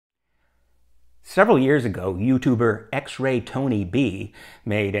Several years ago, YouTuber XRAYTONYB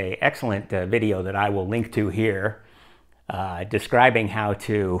made an excellent video that I will link to here, describing how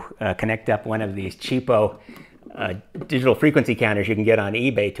to connect up one of these cheapo digital frequency counters you can get on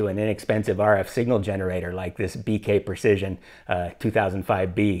eBay to an inexpensive RF signal generator like this B&K Precision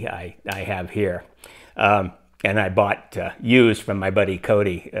 2005B I have here. And I bought used from my buddy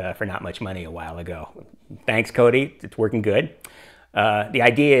Cody for not much money a while ago. Thanks, Cody. It's working good. The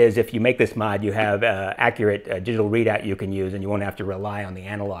idea is if you make this mod, you have accurate digital readout you can use, and you won't have to rely on the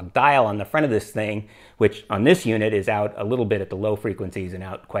analog dial on the front of this thing, which on this unit is out a little bit at the low frequencies and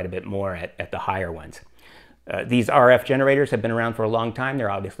out quite a bit more at the higher ones. These RF generators have been around for a long time.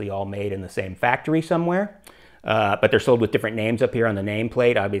 They're obviously all made in the same factory somewhere, but they're sold with different names up here on the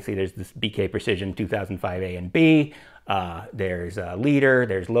nameplate. Obviously, there's this B&K Precision 2005A and B. There's Leader,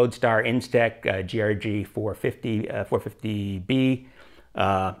 there's Lodestar, Instek, GRG 450B,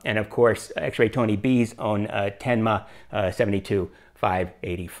 and of course XRAYTONYB's own Tenma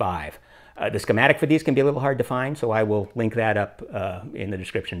 72585. The schematic for these can be a little hard to find, so I will link that up in the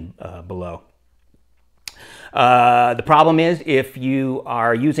description below. The problem is if you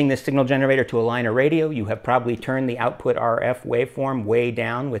are using this signal generator to align a radio, you have probably turned the output RF waveform way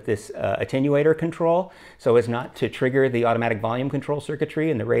down with this attenuator control so as not to trigger the automatic volume control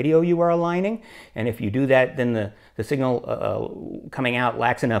circuitry in the radio you are aligning. And if you do that, then the signal coming out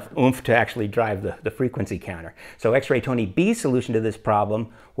lacks enough oomph to actually drive the frequency counter. So XRAYTONYB's solution to this problem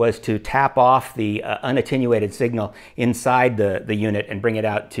was to tap off the unattenuated signal inside the unit and bring it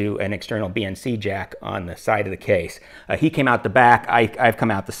out to an external BNC jack on the side of the case. He came out the back. I've come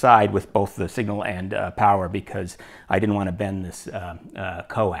out the side with both the signal and power because I didn't want to bend this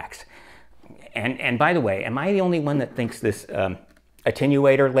coax. And by the way, am I the only one that thinks this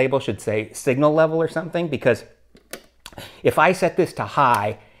attenuator label should say signal level or something? Because if I set this to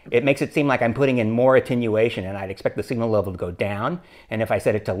high, it makes it seem like I'm putting in more attenuation, and I'd expect the signal level to go down. And if I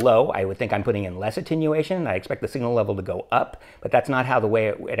set it to low, I would think I'm putting in less attenuation, and I expect the signal level to go up. But that's not how the way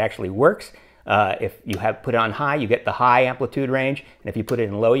it actually works. If you put it on high, you get the high amplitude range, and if you put it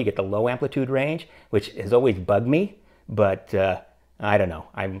in low, you get the low amplitude range, which has always bugged me. But I don't know.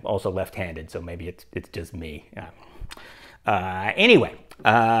 I'm also left-handed, so maybe it's just me. Anyway.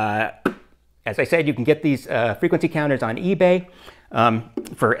 As I said, you can get these frequency counters on eBay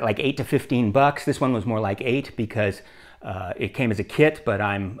for like 8 to 15 bucks. This one was more like 8 because it came as a kit, but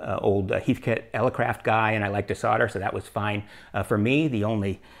I'm an old Heathkit Elecraft guy and I like to solder, so that was fine for me. The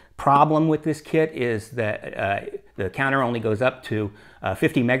only problem with this kit is that the counter only goes up to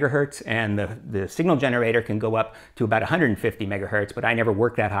 50 megahertz, and the signal generator can go up to about 150 megahertz, but I never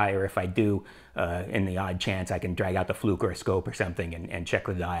work that high, or if I do, in the odd chance, I can drag out the fluke or a scope or something and check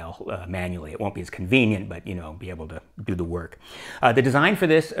the dial manually. It won't be as convenient, but you know, be able to do the work. The design for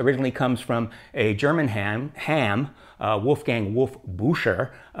this originally comes from a German ham, Wolfgang Wolf-Buscher,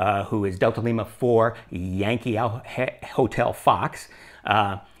 who is Delta Lima 4 Yankee Hotel Fox.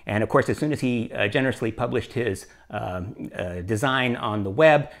 And of course, as soon as he generously published his design on the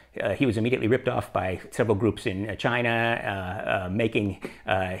web, he was immediately ripped off by several groups in China, making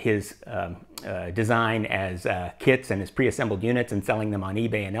his design as kits and as pre-assembled units and selling them on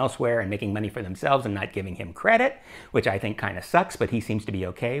eBay and elsewhere and making money for themselves and not giving him credit, which I think kind of sucks, but he seems to be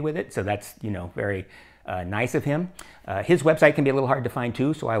okay with it. So that's, you know, very nice of him. His website can be a little hard to find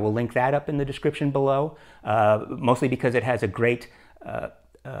too, so I will link that up in the description below, mostly because it has a great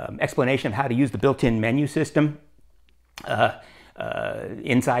explanation of how to use the built-in menu system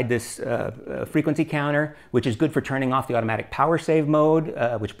inside this frequency counter, which is good for turning off the automatic power save mode,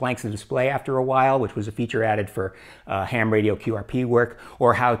 which blanks the display after a while, which was a feature added for ham radio QRP work,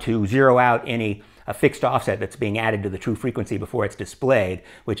 or how to zero out any fixed offset that's being added to the true frequency before it's displayed,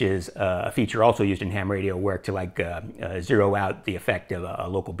 which is a feature also used in ham radio work to like zero out the effect of a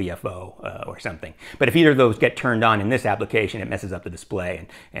local BFO or something. But if either of those get turned on in this application, it messes up the display,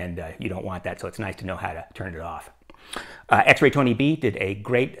 and you don't want that, so it's nice to know how to turn it off. XRAYTONYB did a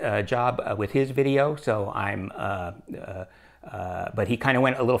great job with his video, so but he kind of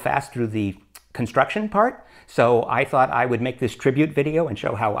went a little fast through the construction part, so I thought I would make this tribute video and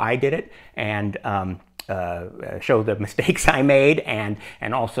show how I did it, and show the mistakes I made, and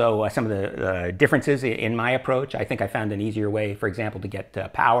also some of the differences in my approach. I think I found an easier way, for example, to get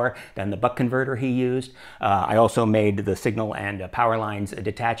power than the buck converter he used. I also made the signal and power lines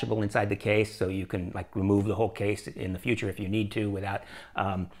detachable inside the case, so you can like remove the whole case in the future if you need to without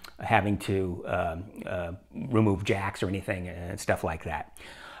having to remove jacks or anything and stuff like that.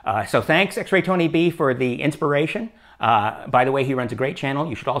 So thanks XRAYTONYB for the inspiration. By the way, he runs a great channel.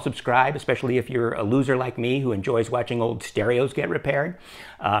 You should all subscribe, especially if you're a loser like me who enjoys watching old stereos get repaired.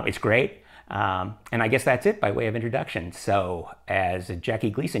 It's great. And I guess that's it by way of introduction. So, as Jackie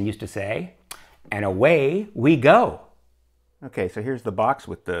Gleason used to say, and away we go. Okay, so here's the box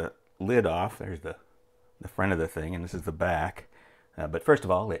with the lid off. There's the front of the thing, and this is the back. But first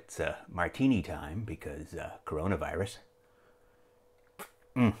of all, it's martini time because coronavirus.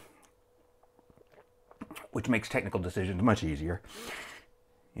 Which makes technical decisions much easier.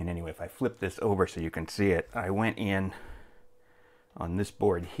 And anyway, if I flip this over so you can see it, I went in on this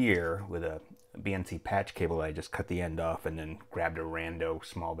board here with a BNC patch cable. I just cut the end off and then grabbed a rando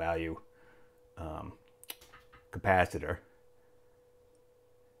small value capacitor.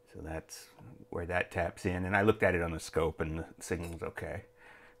 So that's where that taps in. And I looked at it on the scope and the signal was okay.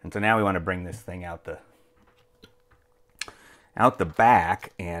 And so now we want to bring this thing out the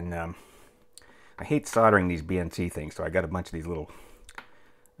back. And I hate soldering these BNC things, so I got a bunch of these little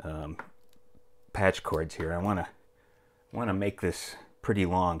patch cords here. I want to make this pretty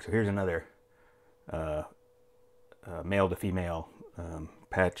long. So here's another male to female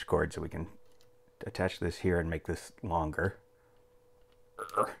patch cord, so we can attach this here and make this longer.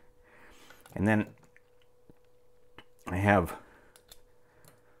 And then I have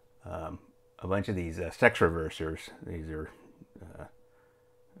a bunch of these sex reversers. These are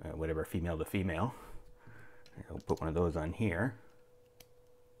whatever, female to female. I'll put one of those on here.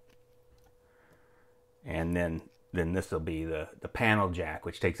 And then this will be the panel jack,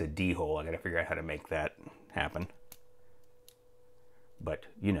 which takes a D hole. I got to figure out how to make that happen. But,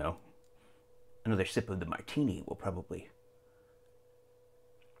 you know, another sip of the martini will probably...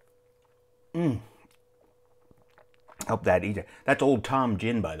 help that eat. That's Old Tom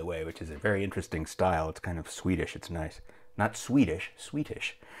gin, by the way, which is a very interesting style. It's kind of Swedish. It's nice. Not Swedish,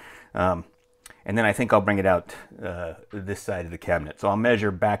 sweetish. And then I think I'll bring it out this side of the cabinet. So I'll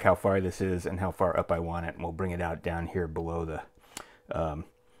measure back how far this is and how far up I want it, and we'll bring it out down here below the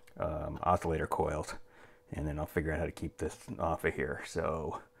oscillator coils. And then I'll figure out how to keep this off of here.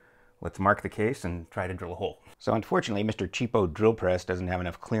 So let's mark the case and try to drill a hole. So unfortunately, Mr. Cheapo drill press doesn't have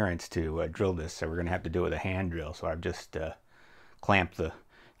enough clearance to drill this, so we're going to have to do it with a hand drill. So I've just clamped the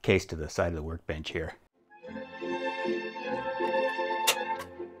case to the side of the workbench here.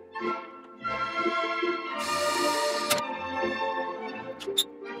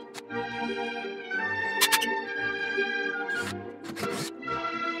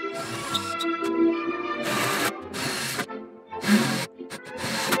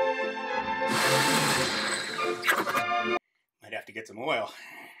 To get some oil.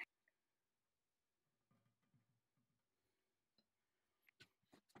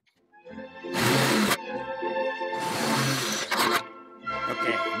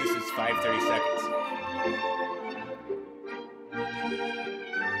 Okay, this is 5:30 seconds.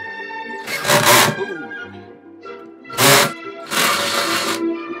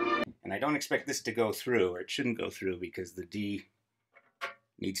 And I don't expect this to go through, or it shouldn't go through, because the D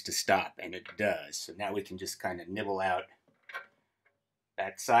needs to stop, and it does. So now we can just kind of nibble out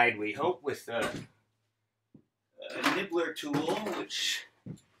that side, we hope, with a nibbler tool, which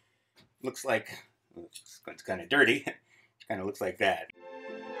looks like, it's kind of dirty. It kind of looks like that.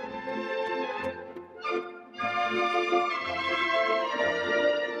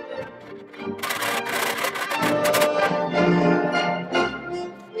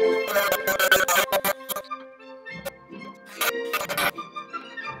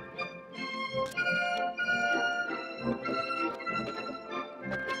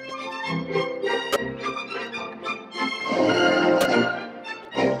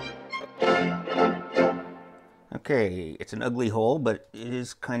 Okay, it's an ugly hole, but it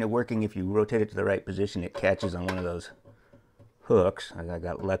is kind of working. If you rotate it to the right position, it catches on one of those hooks. I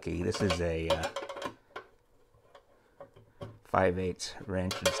got lucky. This is a 5/8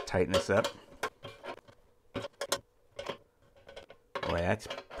 wrench. Let's tighten this up. Boy, that's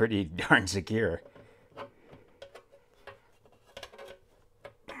pretty darn secure.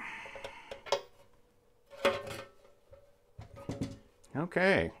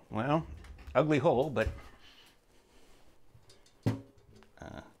 Okay, well, ugly hole, but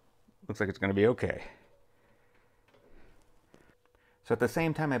looks like it's going to be okay. So at the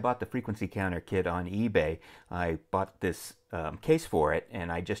same time I bought the frequency counter kit on eBay, I bought this case for it,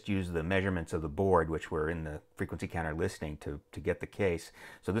 and I just used the measurements of the board, which were in the frequency counter listing, to get the case.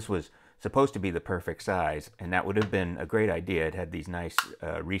 So this was supposed to be the perfect size, and that would have been a great idea. It had these nice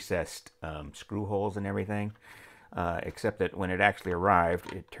recessed screw holes and everything, except that when it actually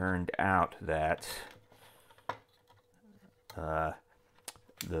arrived, it turned out that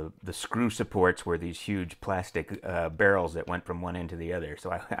the screw supports were these huge plastic barrels that went from one end to the other.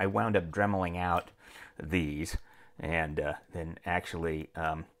 So I wound up dremeling out these, and then actually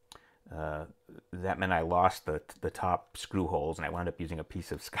that meant I lost the top screw holes, and I wound up using a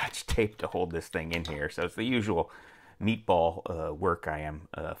piece of Scotch tape to hold this thing in here. So it's the usual meatball work I am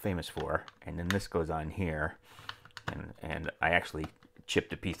famous for. And then this goes on here, and I actually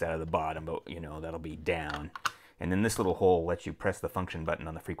chipped a piece out of the bottom, but you know, that'll be down. And then this little hole lets you press the function button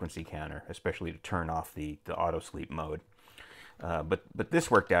on the frequency counter, especially to turn off the auto sleep mode. But this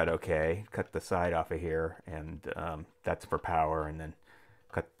worked out okay. Cut the side off of here, and that's for power, and then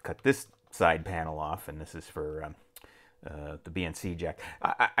cut this side panel off, and this is for the BNC jack.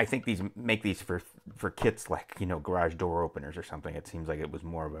 I think these make these for kits like, you know, garage door openers or something. It seems like it was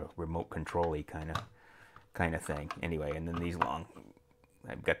more of a remote control-y kind of thing. Anyway, and then these long,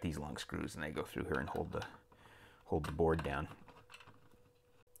 I've got these long screws, and they go through here and hold the board down.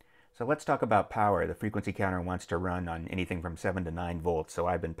 So let's talk about power. The frequency counter wants to run on anything from 7 to 9 volts. So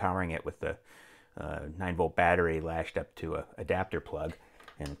I've been powering it with the 9-volt battery lashed up to a adapter plug,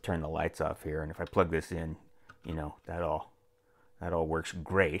 and turn the lights off here. And if I plug this in, you know, that all works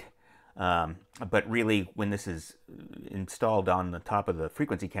great. But really, when this is installed on the top of the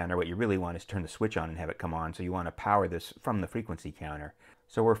frequency counter, what you really want is turn the switch on and have it come on. So you want to power this from the frequency counter.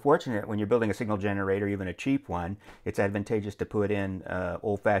 So we're fortunate when you're building a signal generator, even a cheap one, it's advantageous to put in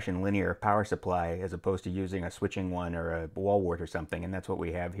old-fashioned linear power supply as opposed to using a switching one or a wall wart or something. And that's what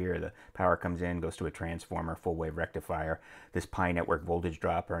we have here. The power comes in, goes to a transformer, full wave rectifier, this pi network voltage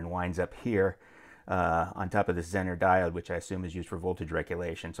dropper, and winds up here on top of this Zener diode, which I assume is used for voltage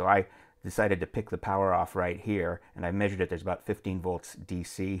regulation. So I decided to pick the power off right here, and I measured it. There's about 15 volts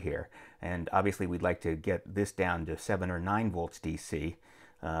DC here. And obviously we'd like to get this down to 7 or 9 volts DC.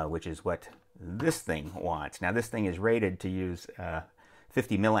 Which is what this thing wants. Now this thing is rated to use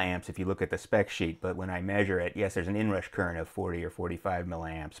 50 milliamps if you look at the spec sheet, but when I measure it, yes, there's an inrush current of 40 or 45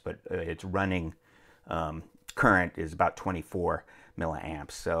 milliamps, but its running current is about 24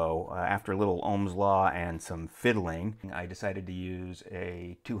 milliamps. So after a little Ohm's law and some fiddling, I decided to use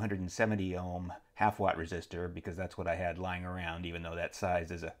a 270 ohm half-watt resistor, because that's what I had lying around, even though that size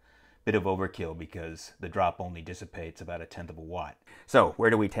is a bit of overkill because the drop only dissipates about 1/10 of a watt. So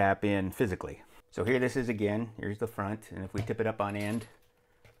where do we tap in physically? So here this is again. Here's the front, and if we tip it up on end,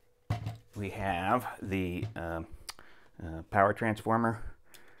 we have the power transformer,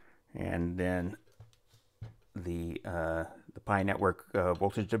 and then the pi network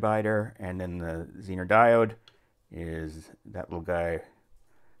voltage divider, and then the Zener diode is that little guy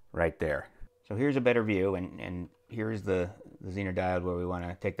right there. So here's a better view, and here's the Zener diode where we want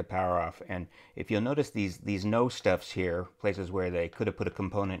to take the power off. And if you'll notice these no stuffs here, places where they could have put a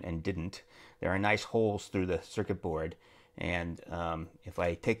component and didn't, there are nice holes through the circuit board. And if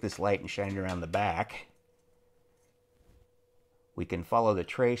I take this light and shine it around the back, we can follow the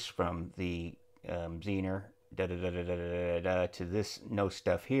trace from the Zener to this no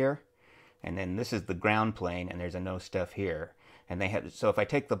stuff here. And then this is the ground plane, and there's a no stuff here. And they have, so if I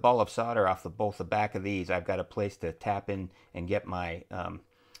take the ball of solder off both the back of these, I've got a place to tap in and get my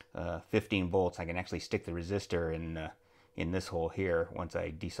 15 volts. I can actually stick the resistor in this hole here once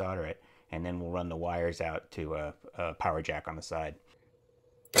I desolder it, and then we'll run the wires out to a power jack on the side.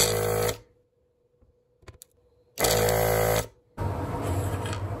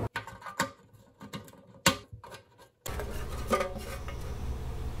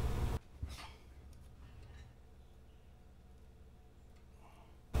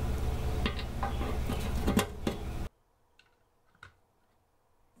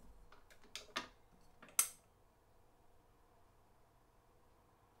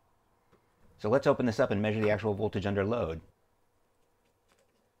 So let's open this up and measure the actual voltage under load.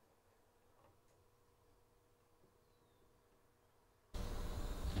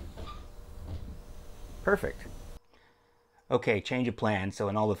 Perfect. Okay, change of plan. So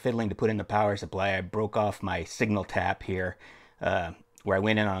in all the fiddling to put in the power supply, I broke off my signal tap here, where I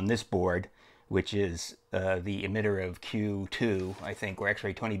went in on this board, which is the emitter of Q2, I think, where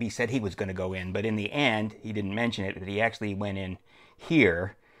XRAYTONYB said he was going to go in. But in the end, he didn't mention it, but he actually went in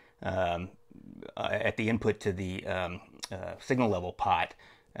here, at the input to the signal level pot,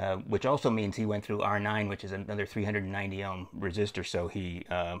 which also means he went through R9, which is another 390 ohm resistor, so he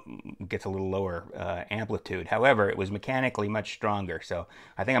gets a little lower amplitude. However, it was mechanically much stronger, so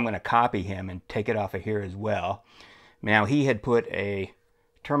I think I'm going to copy him and take it off of here as well. Now, he had put a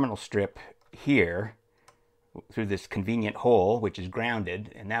terminal strip here through this convenient hole, which is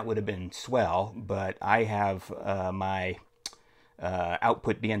grounded, and that would have been swell, but I have my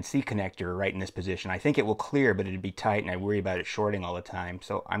output BNC connector right in this position. I think it will clear, but it'd be tight, and I worry about it shorting all the time.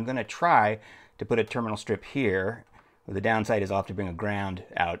 So I'm going to try to put a terminal strip here. The downside is I'll have to bring a ground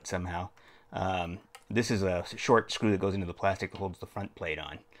out somehow. this is a short screw that goes into the plastic that holds the front plate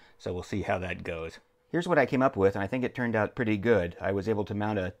on. So we'll see how that goes. Here's what I came up with, and I think it turned out pretty good. I was able to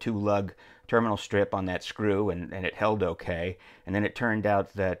mount a 2-lug terminal strip on that screw, and it held okay. And then it turned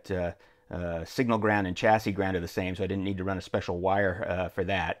out that signal ground and chassis ground are the same, so I didn't need to run a special wire for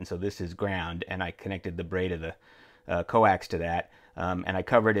that. And so this is ground, and I connected the braid of the coax to that. And I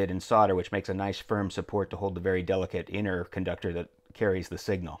covered it in solder, which makes a nice firm support to hold the very delicate inner conductor that carries the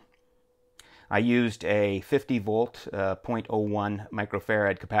signal. I used a 50 volt 0.01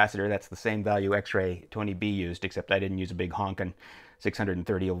 microfarad capacitor. That's the same value XRAYTONYB used, except I didn't use a big honkin'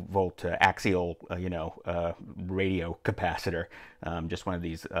 630 volt axial radio capacitor. Just one of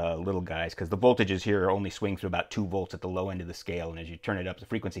these little guys, because the voltages here only swing through about 2 volts at the low end of the scale, and as you turn it up, the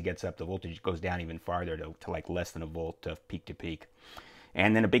frequency gets up, the voltage goes down even farther to like less than a volt peak to peak.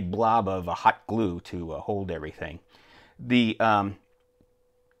 And then a big blob of hot glue to hold everything. The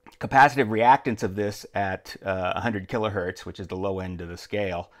capacitive reactance of this at 100 kilohertz, which is the low end of the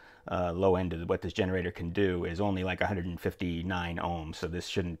scale, low end of what this generator can do, is only like 159 ohms. So this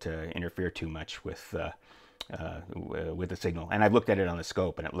shouldn't interfere too much with the signal. And I've looked at it on the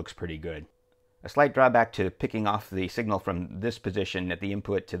scope, and it looks pretty good. A slight drawback to picking off the signal from this position at the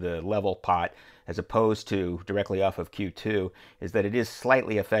input to the level pot, as opposed to directly off of Q2, is that it is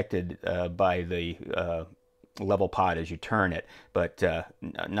slightly affected by the level pot as you turn it, but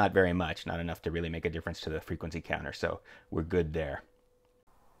not very much, not enough to really make a difference to the frequency counter, so we're good there.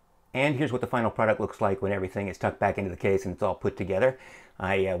 And here's what the final product looks like when everything is tucked back into the case and it's all put together.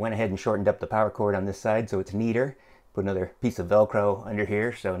 I went ahead and shortened up the power cord on this side so it's neater. Put another piece of Velcro under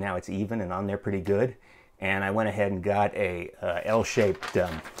here so now it's even and on there pretty good. And I went ahead and got a L-shaped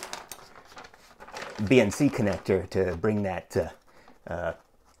BNC connector to bring that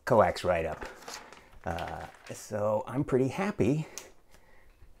coax right up. So I'm pretty happy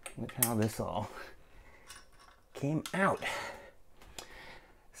with how this all came out.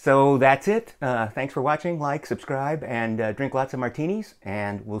 So that's it. Thanks for watching. Like, subscribe, and drink lots of martinis,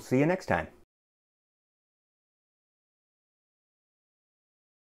 and we'll see you next time.